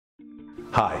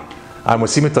Hi, I'm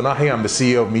Waseem Eltanahi. I'm the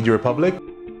CEO of Media Republic.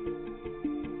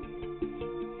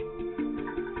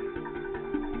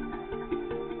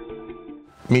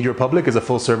 Media Republic is a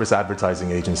full-service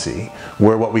advertising agency.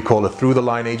 We're what we call a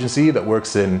through-the-line agency that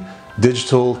works in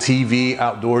digital, TV,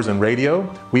 outdoors, and radio.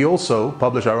 We also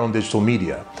publish our own digital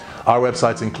media. Our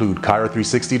websites include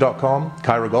Cairo360.com,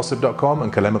 CairoGossip.com,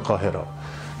 and Kalem Al-Qahira.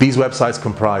 These websites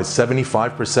comprise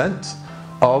 75%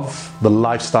 of the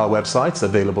lifestyle websites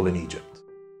available in Egypt.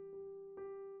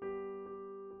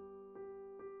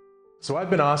 So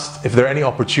I've been asked if there are any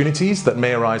opportunities that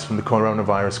may arise from the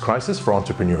coronavirus crisis for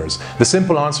entrepreneurs. The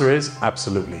simple answer is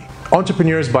absolutely.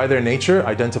 Entrepreneurs by their nature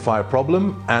identify a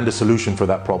problem and a solution for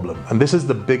that problem. And this is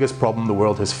the biggest problem the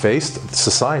world has faced,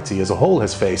 society as a whole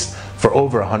has faced for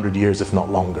over 100 years, if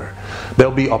not longer.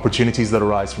 There'll be opportunities that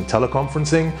arise from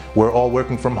teleconferencing. We're all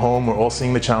working from home. We're all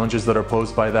seeing the challenges that are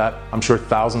posed by that. I'm sure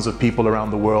thousands of people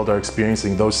around the world are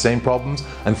experiencing those same problems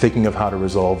and thinking of how to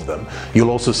resolve them.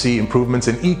 You'll also see improvements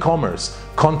in e-commerce,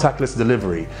 contactless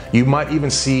delivery. You might even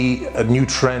see a new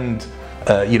trend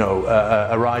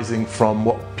arising from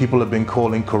what people have been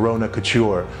calling Corona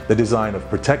couture, the design of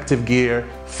protective gear,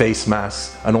 face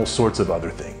masks, and all sorts of other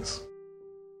things.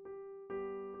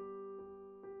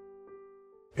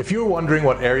 If you're wondering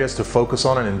what areas to focus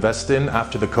on and invest in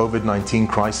after the COVID-19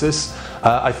 crisis,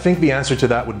 I think the answer to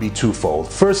that would be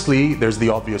twofold. Firstly, there's the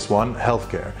obvious one,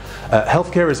 healthcare.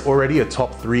 Healthcare is already a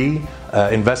top 3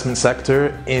 investment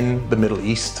sector in the Middle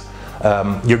East.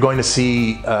 You're going to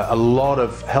see a lot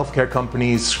of healthcare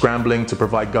companies scrambling to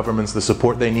provide governments the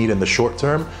support they need in the short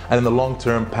term, and in the long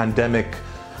term, pandemic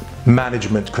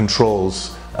management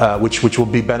controls which will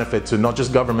be benefit to not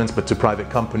just governments but to private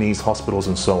companies, hospitals,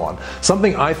 and so on.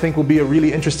 Something I think will be a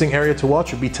really interesting area to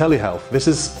watch would be telehealth. This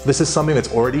is something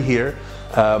that's already here,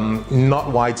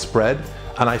 not widespread.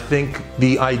 And I think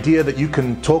the idea that you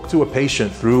can talk to a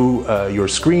patient through your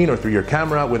screen or through your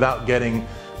camera without getting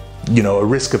a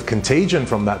risk of contagion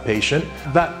from that patient,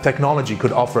 that technology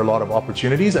could offer a lot of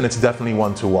opportunities, and it's definitely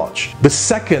one to watch. The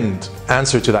second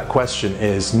answer to that question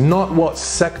is not what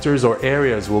sectors or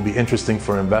areas will be interesting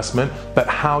for investment, but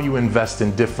how you invest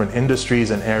in different industries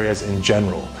and areas in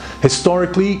general.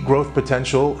 Historically, growth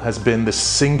potential has been the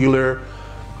singular,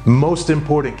 most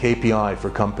important KPI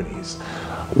for companies.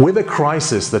 With a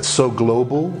crisis that's so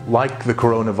global, like the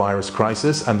coronavirus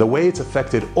crisis, and the way it's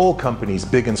affected all companies,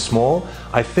 big and small,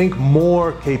 I think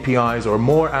more KPIs or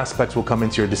more aspects will come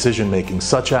into your decision making,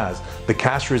 such as the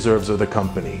cash reserves of the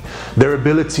company, their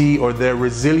ability or their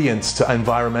resilience to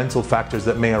environmental factors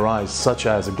that may arise, such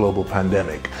as a global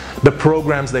pandemic, the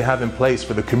programs they have in place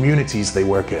for the communities they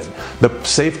work in, the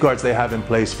safeguards they have in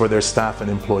place for their staff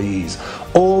and employees.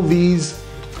 All these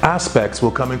aspects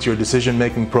will come into your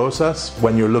decision-making process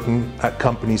when you're looking at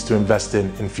companies to invest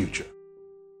in future.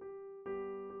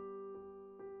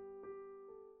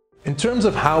 In terms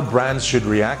of how brands should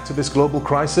react to this global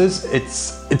crisis,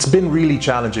 it's been really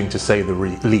challenging to say the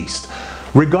least.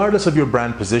 Regardless of your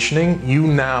brand positioning, you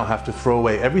now have to throw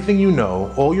away everything you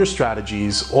know, all your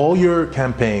strategies, all your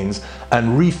campaigns,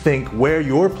 and rethink where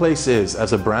your place is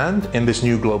as a brand in this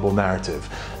new global narrative.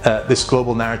 This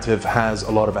global narrative has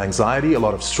a lot of anxiety, a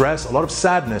lot of stress, a lot of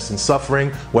sadness and suffering,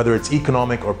 whether it's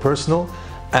economic or personal.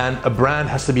 And a brand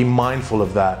has to be mindful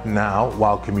of that now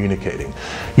while communicating.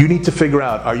 You need to figure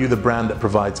out, are you the brand that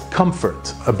provides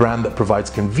comfort, a brand that provides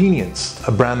convenience,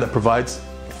 a brand that provides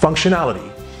functionality?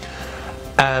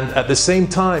 And at the same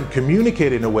time,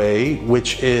 communicate in a way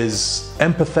which is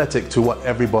empathetic to what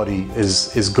everybody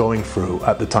is going through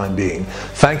at the time being.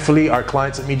 Thankfully, our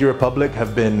clients at Media Republic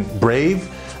have been brave,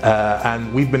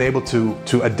 and we've been able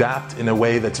to adapt in a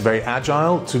way that's very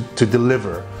agile to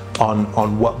deliver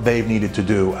on what they've needed to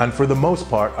do. And for the most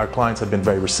part, our clients have been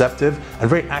very receptive and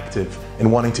very active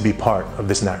in wanting to be part of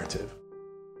this narrative.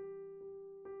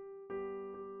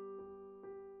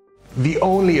 The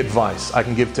only advice I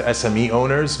can give to SME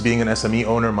owners, being an SME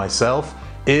owner myself,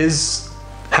 is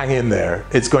hang in there.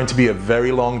 It's going to be a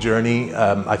very long journey.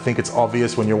 I think it's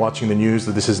obvious when you're watching the news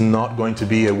that this is not going to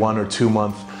be a 1 or 2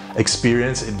 month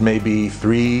experience. It may be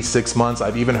 3, 6 months.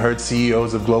 I've even heard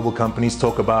CEOs of global companies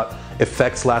talk about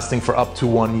effects lasting for up to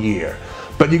 1 year.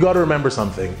 But you got to remember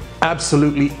something.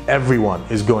 Absolutely everyone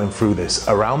is going through this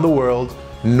around the world.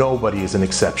 Nobody is an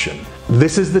exception.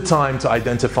 This is the time to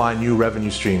identify new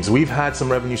revenue streams. We've had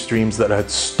some revenue streams that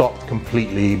had stopped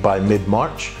completely by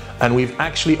mid-March, and we've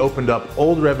actually opened up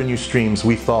old revenue streams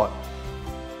we thought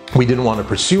we didn't want to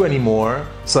pursue anymore,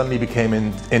 suddenly became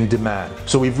in demand.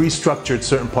 So we've restructured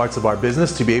certain parts of our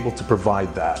business to be able to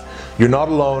provide that. You're not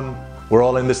alone, we're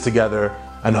all in this together,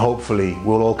 and hopefully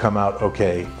we'll all come out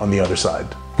okay on the other side.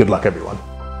 Good luck, everyone.